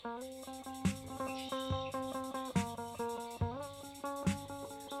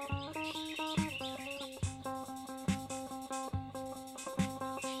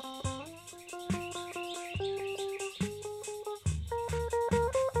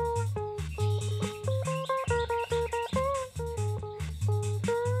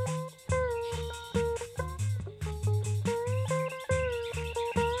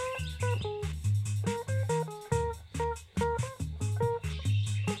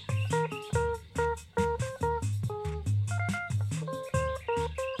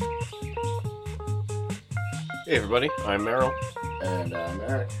Hey everybody, I'm Merrill, And I'm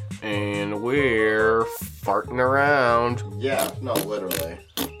Eric. and we're farting around. Yeah, no, literally.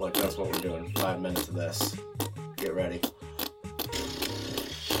 Like, that's what we're doing. 5 minutes of this. Get ready.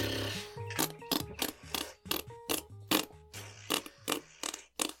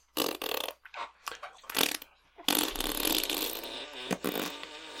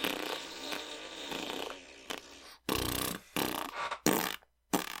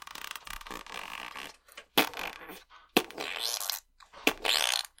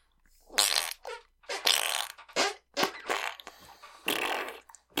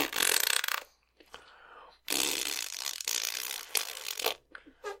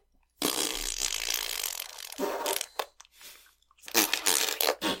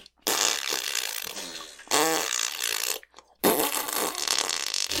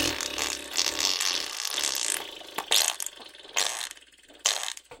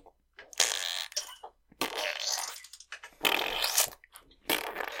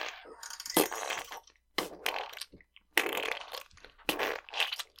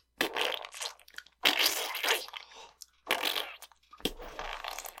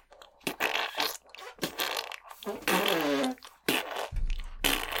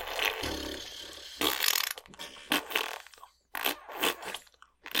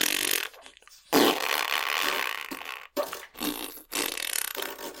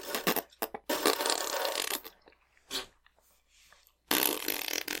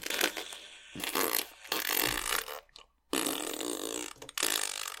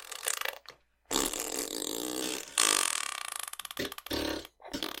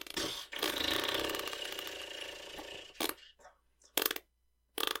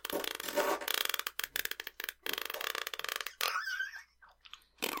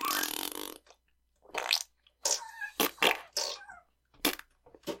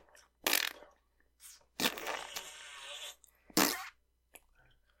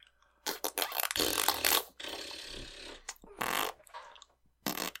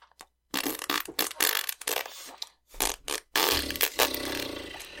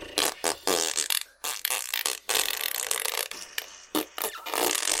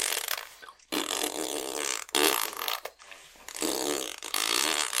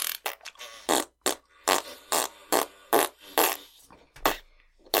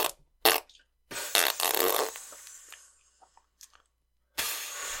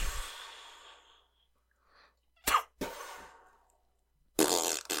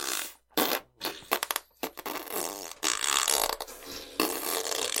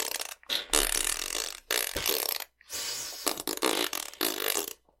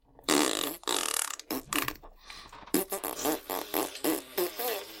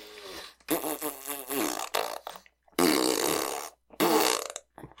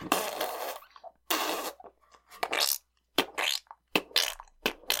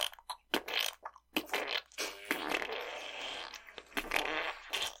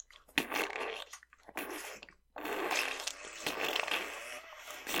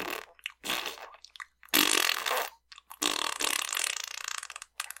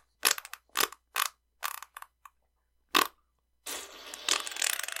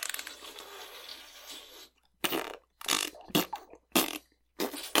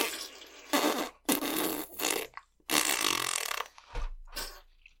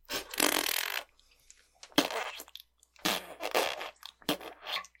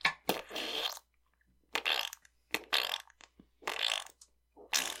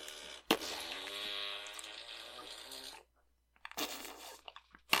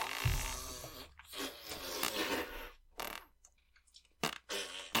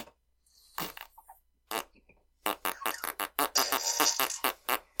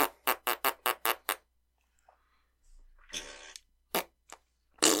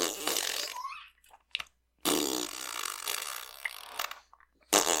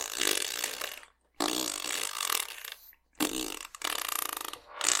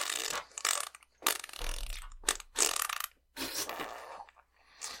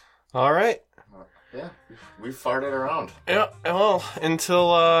 Alright. Yeah, we farted around. Yeah, well,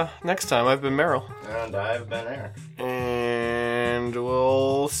 until next time, I've been Merrill. And I've been Eric. And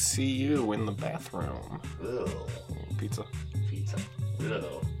we'll see you in the bathroom. Ew. Pizza. Pizza.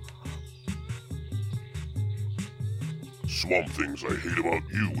 Ew. Swamp Things I Hate About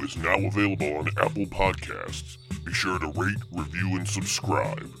You is now available on Apple Podcasts. Be sure to rate, review, and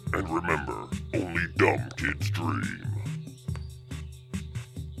subscribe. And remember, only dumb kids dream.